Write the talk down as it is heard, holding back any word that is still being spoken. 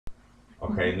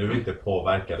Okej, nu är vi inte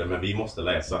påverkade, men vi måste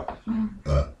läsa.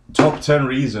 Top 10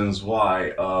 reasons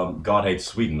why God hates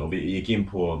Sweden. Och vi gick in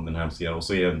på den här sidan och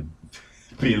så är en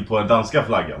bild på den danska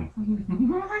flaggan.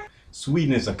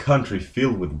 Sweden is a country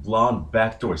filled with blonde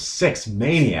backdoor sex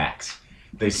maniacs.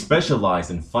 They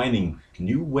specialize in finding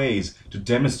new ways to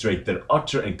demonstrate their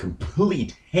utter and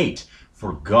complete hate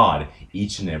for God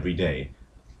each and every day.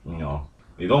 Ja,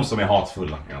 det är de som är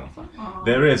hatfulla i alla fall.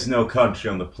 There is no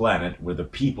country on the planet where the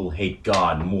people hate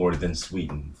God more than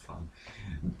Sweden.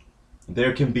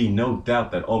 There can be no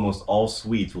doubt that almost all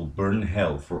Swedes will burn in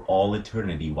hell for all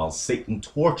eternity while Satan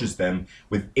tortures them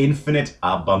with infinite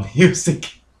ABBA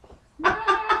music.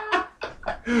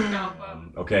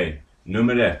 Okay,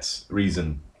 nummer 1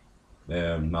 reason.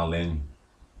 Malin.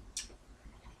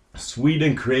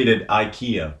 Sweden created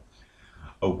IKEA,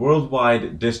 a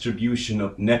worldwide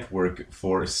distribution network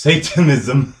for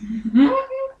Satanism,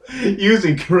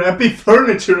 using crappy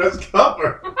furniture as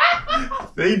cover.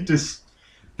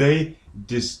 They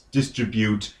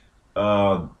distribute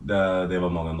det var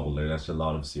många nollor, that's a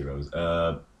lot of zeros.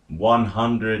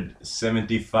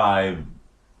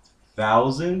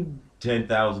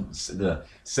 10,000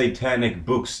 satanic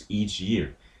books each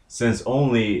year, since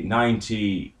only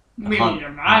 90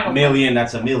 million,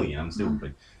 that's a million, I'm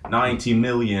stupid. 90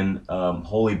 million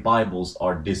holy bibles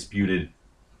are disputed.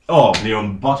 Blir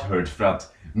de butthurt för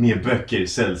att mer böcker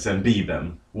säljs än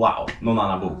Bibeln? Wow, någon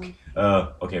annan bok.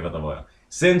 Okej, vänta, vad jag?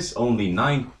 Since only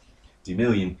 90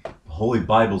 million holy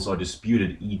bibles are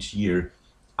disputed each year,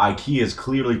 IKEA is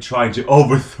clearly trying to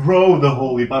overthrow the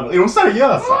holy Bible. Är de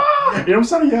seriösa? Är de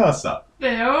seriösa?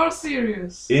 They are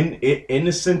serious.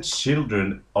 Innocent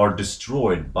children are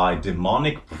destroyed by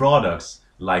demonic products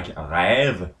like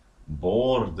räv,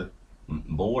 board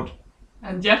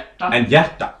And hjärta. and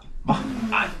hjärta.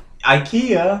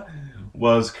 IKEA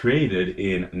was created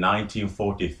in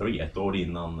 1943, ett år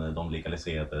innan de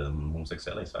legaliserade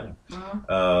homosexuella i Sverige.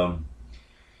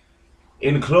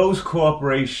 In close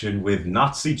cooperation with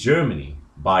Nazi Germany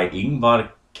by Ingvar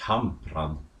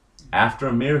Kamprad. After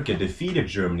America defeated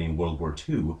Germany in World War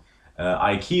II,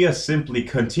 IKEA simply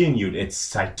continued its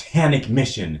satanic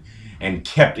mission and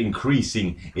kept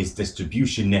increasing its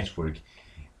distribution network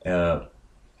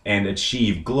and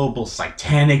achieved global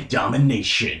satanic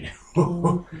domination.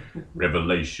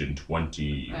 Revelation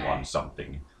 21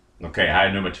 something. Okay, här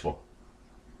är nummer 2.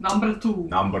 Number 2.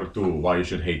 Number 2, why you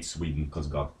should hate Sweden, because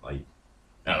God,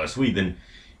 Sweden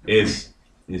is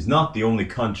not the only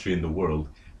country in the world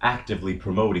actively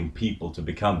promoting people to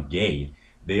become gay.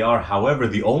 They are, however,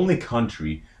 the only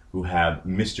country who have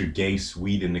Mr. Gay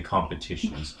Sweden in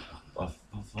competitions.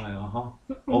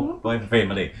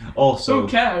 Also, who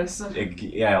cares?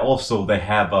 Yeah, also they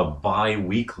have a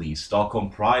bi-weekly Stockholm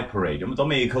Pride Parade.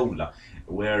 De är coola.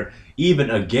 Where even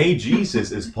a gay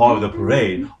Jesus is part of the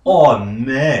parade. Oh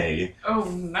nej! Oh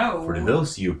no! For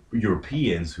those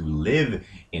Europeans who live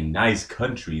in nice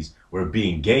countries where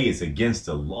being gay is against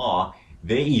the law,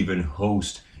 they even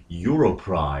host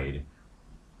Europride.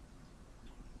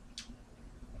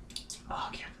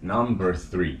 Okay. Number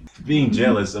 3. Being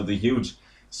jealous of the huge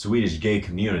Swedish gay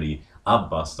community,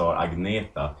 ABBA star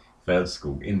Agneta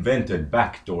Fältskog invented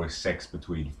backdoor sex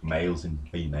between males and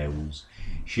females.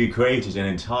 She created an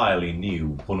entirely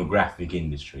new pornographic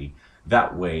industry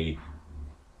that way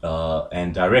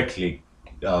and directly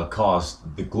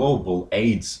caused the global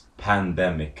AIDS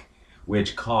pandemic,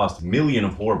 which caused millions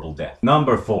of horrible deaths.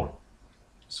 Number 4.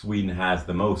 Sweden has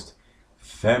the most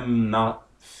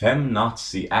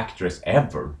femnazi actress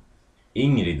ever.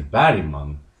 Ingrid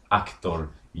Bergman, actor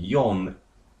John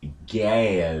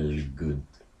Gielgud,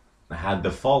 had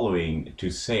the following to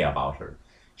say about her.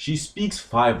 She speaks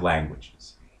 5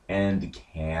 languages and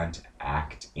can't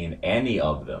act in any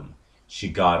of them. She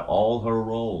got all her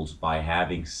roles by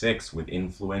having sex with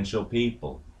influential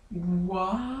people.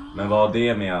 What? Men vad har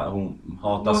det med att hon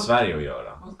hatar Sverige att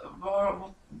göra?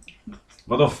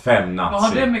 Vadå Vad femnazi?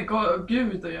 har det med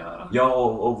Gud att göra? Ja,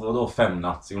 och vadå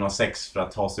femnazi? Hon har sex för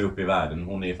att ta sig upp i världen.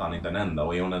 Hon är ju fan inte den enda.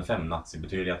 Och är hon en femnazi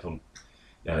betyder det att hon...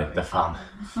 Jag vet inte fan.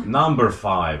 Number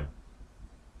 5.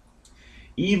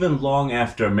 Even long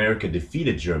after America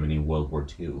defeated Germany in World War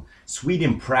II,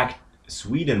 Sweden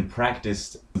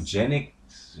practiced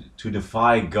eugenics to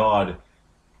defy God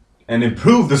and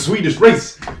improve the Swedish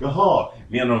race. Jaha,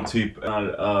 menar de typ,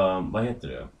 vad heter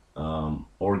det?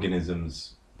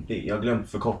 Organisms, jag har glömt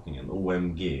förkortningen,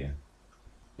 OMG.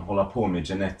 Hålla på med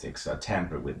genetics,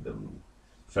 tamper with them.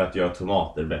 För att göra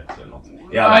tomater bättre eller något.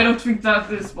 Yeah. I don't think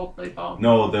that is what they thought.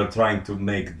 No, they're trying to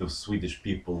make the Swedish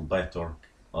people better.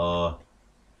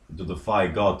 To defy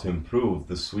God to improve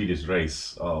the Swedish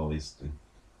race. Oh, visst.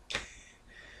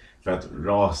 För att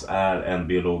ras är en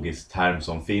biologisk term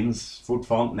som finns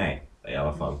fortfarande. Nej, i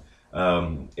alla fall.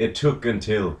 It took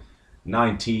until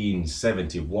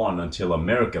 1971 until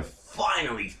America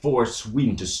finally forced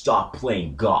Sweden to stop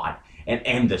playing God and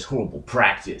end this horrible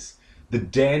practice. The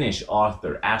Danish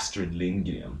author Astrid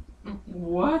Lindgren.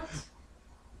 What?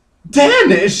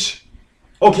 Danish?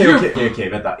 Okej,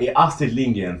 vänta. Är Astrid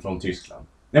Lindgren från Tyskland?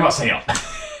 Nej, vad säger jag?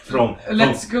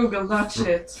 Let's google that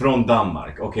shit. Från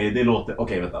Danmark.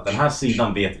 Okej, vänta. Den här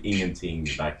sidan vet ingenting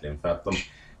verkligen. För att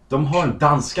de har en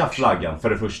danska flaggan, för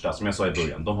det första, som jag sa i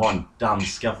början. De har en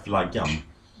danska flaggan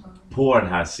på den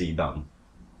här sidan.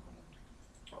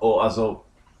 Och alltså,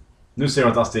 nu ser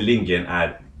de att Astrid Lindgren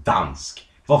är dansk.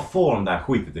 Var får de där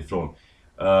skitet ifrån?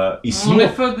 Hon är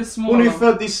född i Småland. Hon är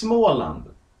född i Småland.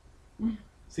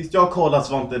 Sist jag kollat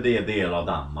så var inte det del av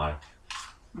Danmark.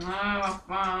 Nej,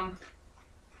 vad fan.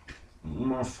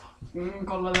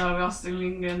 Kolla där vid Astrid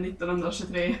Lindgren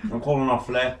 1923. De kollar några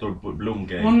flätor på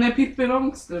blomgrej. Hon är Pippi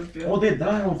Långstrump ju. Och det är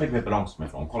där hon fick Pippi Långstrump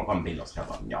ifrån. Kolla på en bild och så kan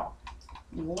jag bara, ja.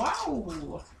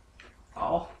 Wow.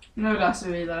 Ja, nu läser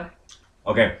vi vidare.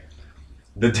 Okej.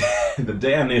 The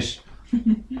Danish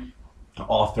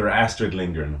author Astrid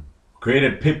Lindgren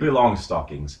created Pippi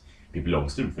Longstockings. Pippi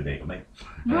Långstrump för dig och mig.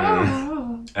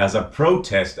 As a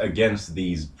protest against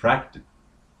these practices.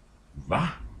 Va?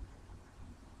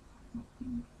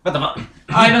 Vänta, va?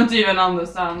 I don't even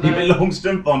understand. Pippi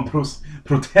Långstrump var en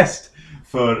protest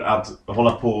för att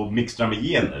hålla på och mixtra med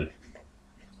gener.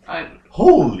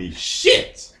 Holy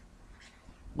shit!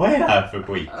 Vad är det här för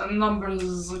skit? Number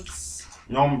 6.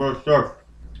 Number 6.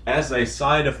 As a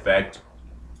side effect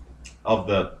of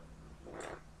the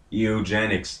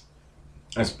eugenics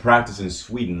as practiced in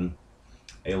Sweden,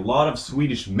 a lot of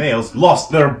Swedish males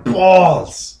lost their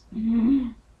balls!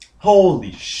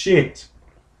 Holy shit!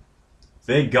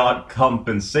 They got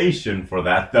compensation for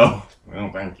that though.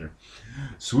 Oh, thank you.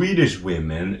 Swedish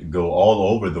women go all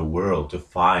over the world to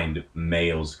find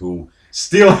males who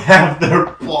still have their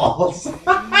balls.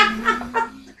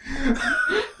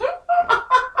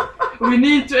 We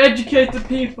need to educate the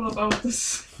people about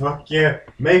this. Fuck yeah.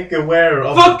 Make aware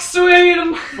of... Fuck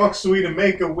Sweden! Fuck Sweden.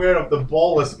 Make aware of the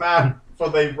ballless man. For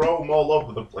they roam all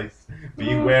over the place.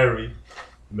 Be wary.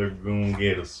 They're gonna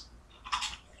get us.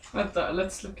 Vänta,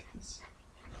 let's look at this.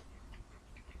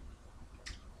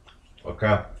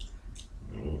 Okej.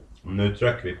 Nu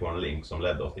trycker vi på en länk som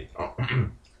ledde oss dit.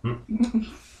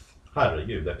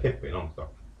 Herregud, det är Pippi långsamt.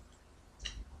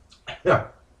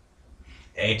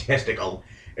 A testicle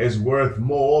is worth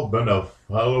more than a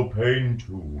fallopian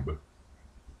tube.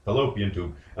 Fallopian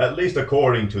tube, at least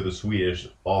according to the Swedish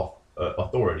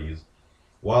authorities.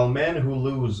 While men who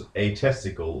lose a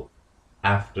testicle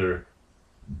after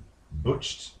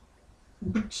butched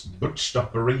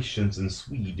operations in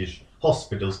Swedish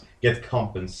hospitals get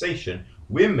compensation,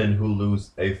 women who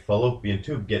lose a fallopian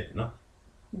tube get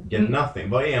nothing.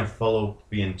 Vad är en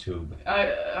fallopian tube?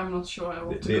 I'm not sure, I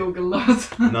want to google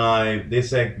that. Nej, det är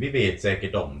säkert, vi vet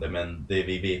säkert om det, men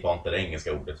vi vet inte det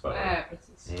engelska ordet för det. Nej,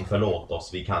 precis. Förlåt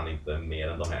oss, vi kan inte mer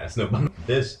än de här snubbarna.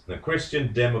 The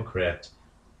Christian Democrat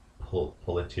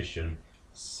politician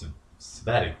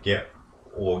Sverker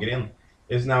Ågren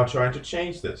is now trying to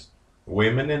change this.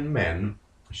 Women and men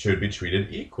should be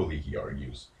treated equally, he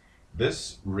argues.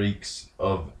 This reeks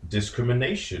of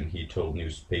discrimination, he told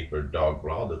newspaper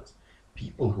Dagbladet.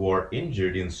 People who are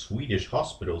injured in Swedish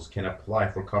hospitals can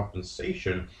apply for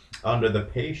compensation under the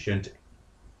Patient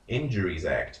Injuries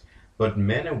Act, but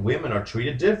men and women are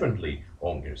treated differently,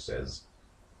 Ånger says.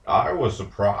 I was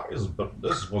surprised, but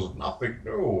this was nothing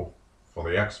new for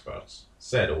the experts,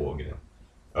 said Ågren,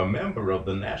 a member of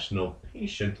the National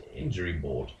Patient Injury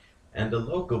Board and a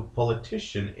local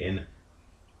politician in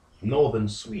northern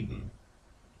Sweden.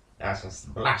 That's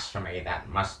a blasphemy that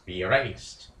must be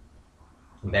erased.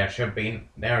 There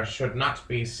should not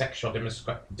be sexual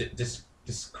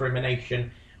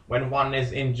discrimination when one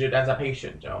is injured as a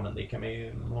patient. Ja, men det kan man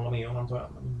ju hålla med om, antar jag.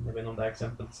 Jag vet inte om det här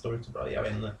exemplet står ut så bra. Jag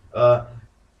vet inte.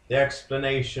 The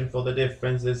explanation for the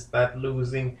difference is that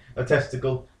losing a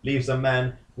testicle leaves a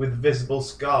man with visible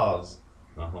scars.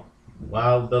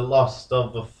 While the loss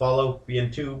of a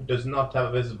fallopian tube does not have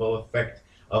a visible effect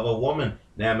of a woman.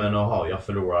 Nej men jag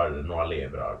förlorar några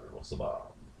levrar och så bara...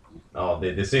 Ja,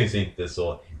 det syns inte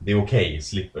så... Det är okej,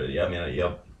 slipper. Jag menar,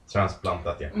 jag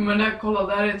transplantat det. Men kolla,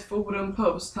 där är ett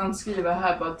forum-post. Han skriver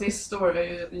här bara, this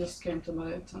story just came to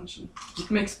my attention. It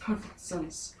makes perfect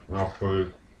sense. Ja,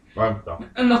 sjukt. Vänta.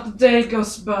 And not a day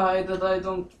goes by that I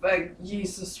don't thank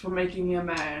Jesus for making me a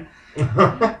man.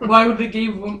 Why would they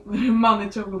give money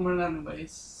to a woman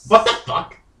anyways? What the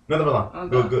fuck? Vänta.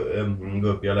 Gå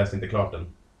upp, jag läste inte klart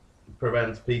den.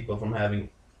 Prevents people from having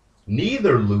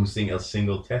Neither losing a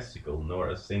single testicle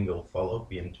nor a single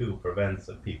fallopian tube prevents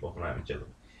people from having children.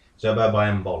 Så jag behöver bara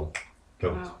en boll.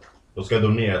 Coolt. Ja. Då ska jag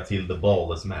donera till The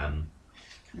Ballless Man.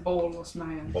 Ballless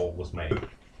man. Ballless Man.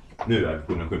 Nu är vi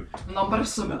på nummer 7.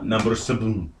 Number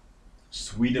 7.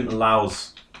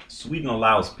 Sweden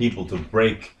allows people to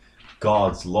break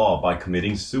God's law by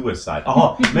committing suicide.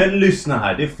 Jaha, men lyssna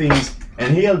här. Det finns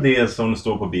en hel del som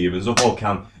står på Bibeln som folk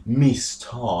kan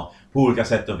missta på olika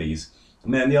sätt och vis.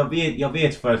 Men jag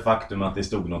vet för ett faktum att det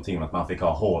stod någonting om att man fick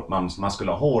ha hår. Man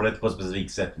skulle ha håret på ett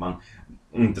specifikt sätt. Man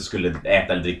inte skulle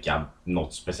äta eller dricka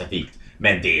något specifikt.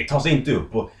 Men det tas inte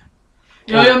upp.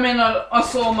 Ja, jag menar,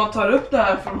 alltså om man tar upp det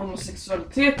här från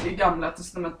homosexualitet i Gamla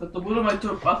testamentet, då borde man ju ta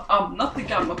upp allt annat i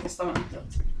Gamla testamentet.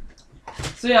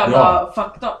 Så jävla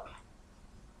fucked up.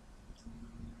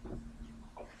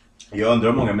 Jag undrar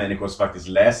hur många människor som faktiskt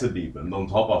läser Bibeln. De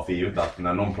tar bara för givet att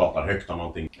när någon pratar högt om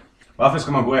någonting. Varför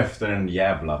ska man gå efter en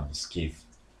jävla skrift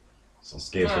som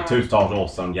skrevs för tusentals år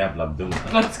sedan, jävla dum.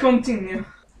 Let's continue.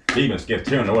 Bibeln skrev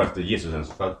 300 år efter Jesus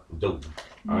ens dog.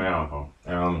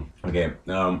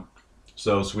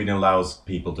 So Sweden allows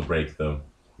people to break the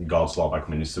God's law by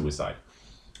committing suicide.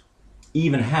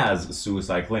 Even has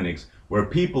suicide clinics where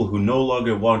people who no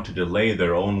longer want to delay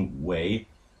their own way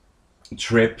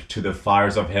trip to the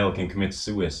fires of hell can commit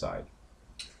suicide.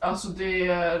 Alltså det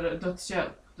är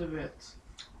dödshjälp, du vet.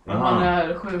 Om man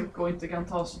är sjuk och inte kan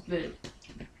ta sitt liv.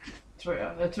 Tror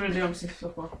jag. Jag tror det är det de syftar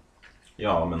på.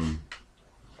 Ja, men...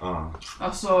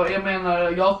 Alltså, jag menar,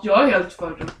 jag är helt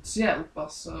för dödshjälp.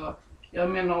 Alltså, jag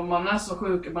menar, om man är så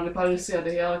sjuk, man är paralyserad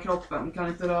i hela kroppen, kan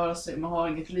inte röra sig, man har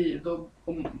inget liv, då,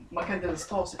 man kan inte ens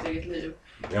ta sitt eget liv.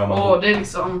 Ja, och det är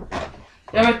liksom...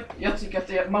 Jag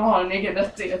tycker att man har en egen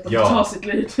rättighet att ta sitt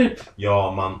liv, typ.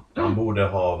 Ja, man borde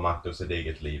ha makt över sitt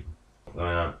eget liv.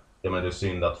 Ja, men det är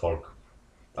synd att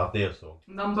det är så.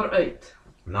 Number 8.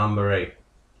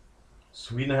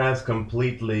 Sweden has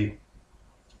completely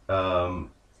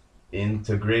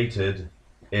integrated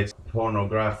its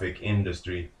pornographic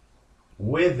industry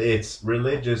with its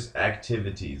religious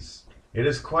activities. It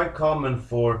is quite common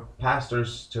for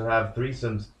pastors to have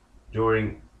threesomes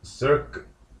during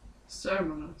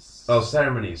ceremonies.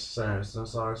 Ceremonies. Ja,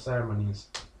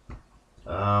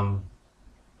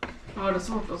 det är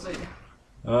svårt att säga.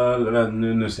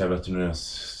 Nu ser jag att nu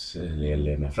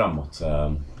leder mig framåt.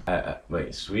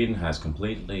 Sweden has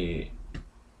completely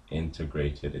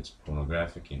integrated its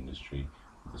pornographic industry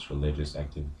with its religious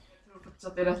activity. Jag tror faktiskt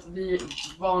att det är rätt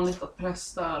vanligt att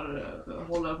präster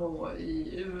håller på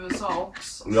i USA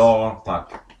också. Ja,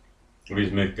 tack. Det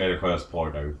finns mycket religiöst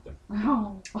porr där ute.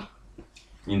 Ja.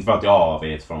 Inte för att jag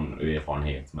vet från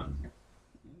erfarenhet, men...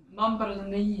 Number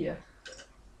 9.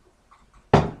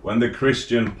 When the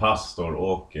Christian pastor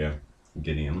Åke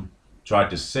Gideon tried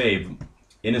to save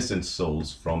innocent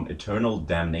souls from eternal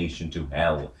damnation to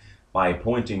hell by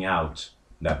pointing out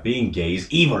that being gay is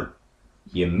evil,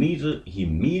 he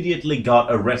immediately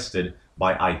got arrested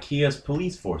by IKEA's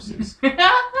police forces.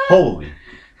 Holy!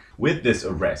 With this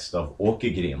arrest of Åke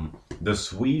Gideon, the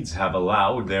Swedes have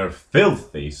allowed their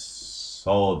filthy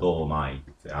sodomite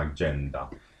agenda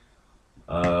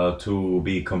to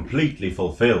be completely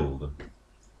fulfilled.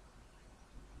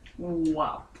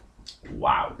 Wow.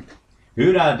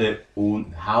 Hur är det,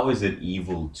 how is it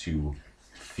evil to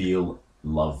feel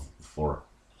love for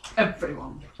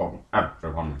everyone? From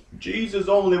everyone. Jesus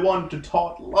only one to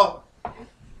taught love.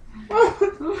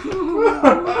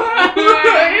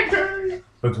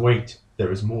 But wait,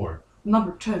 there is more.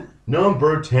 Number 10.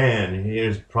 Number 10.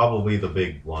 Here's probably the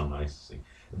big one I see.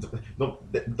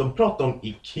 De pratar om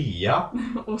IKEA.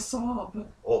 Och Saab.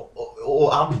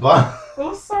 Och ABBA.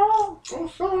 Och Saab.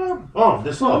 Det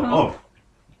är Saab.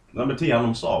 Number 10 handlar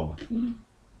om Saab.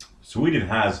 Sweden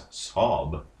has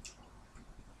Saab.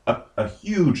 A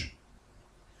huge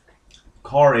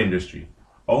car industry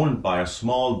owned by a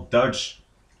small Dutch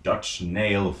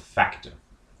nail factor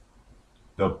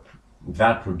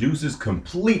that produces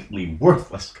completely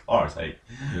worthless cars.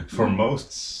 For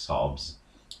most Saabs,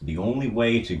 the only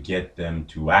way to get them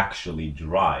to actually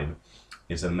drive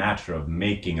is a matter of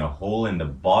making a hole in the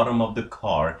bottom of the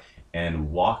car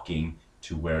and walking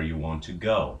to where you want to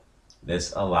go.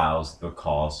 This allows the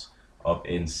cause of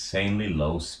insanely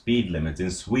low speed limits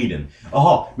in Sweden.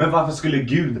 Jaha, men varför skulle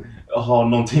Gud ha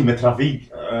någonting med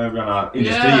trafik,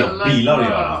 industri och bilar att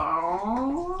göra?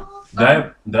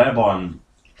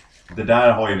 Det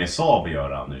där har ju med Saab att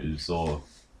göra nu, så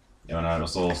jag menar, och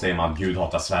så säger man att Gud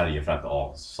hatar Sverige för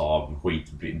att Saab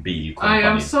bilkompani. I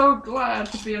am so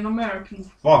glad to be an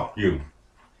American. Fuck you.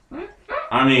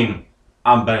 I mean,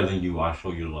 I'm better than you, I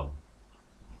show you love.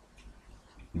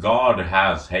 God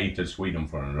has hated Sweden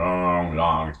for a long,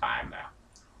 long time now.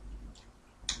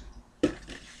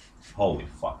 Holy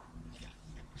fuck.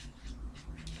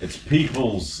 It's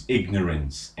people's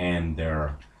ignorance and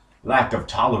their lack of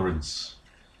tolerance.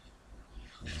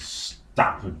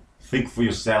 Stop it. Think for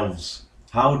yourselves.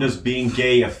 How does being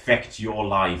gay affect your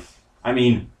life? I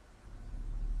mean,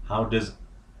 how does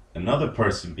another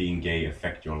person being gay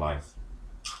affect your life?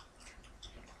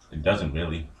 It doesn't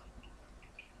really.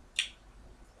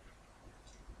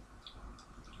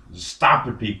 Stop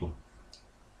it, people.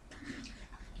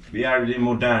 Vi är i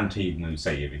modern tid nu,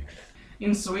 säger vi.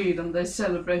 In Sweden they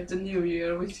celebrate the new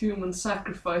year with human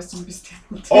sacrifice and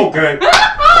bestiality. Okej,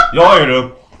 jag är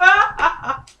det.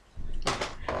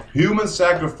 Human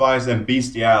sacrifice and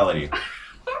bestiality.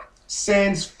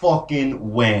 Since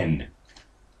fucking when?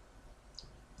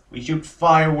 We shoot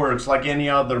fireworks like any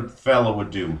other fellow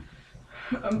would do.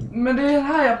 Men det är det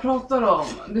här jag pratar om.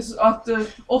 Det är så att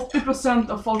 80%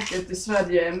 av folket i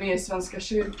Sverige är med i Svenska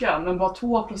kyrkan, men bara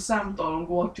 2% av dem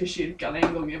går till kyrkan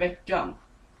en gång i veckan.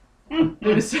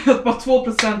 Det vill säga att bara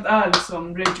 2% är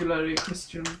liksom regular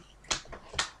Christian.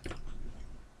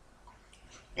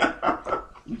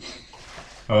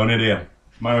 Hör ni det?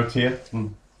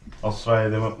 Majoriteten av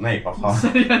Sverigedemokraterna... Nej, vad fan.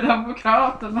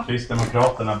 Sverigedemokraterna.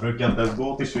 Kristdemokraterna brukar inte ens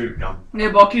gå till kyrkan. Det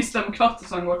är bara kristdemokrater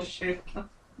som går till kyrkan.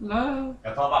 Lö.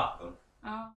 Jag tar vatten.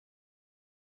 Ja.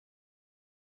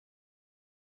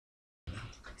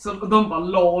 Så de bara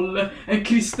lol, en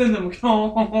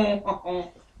kristdemokrat.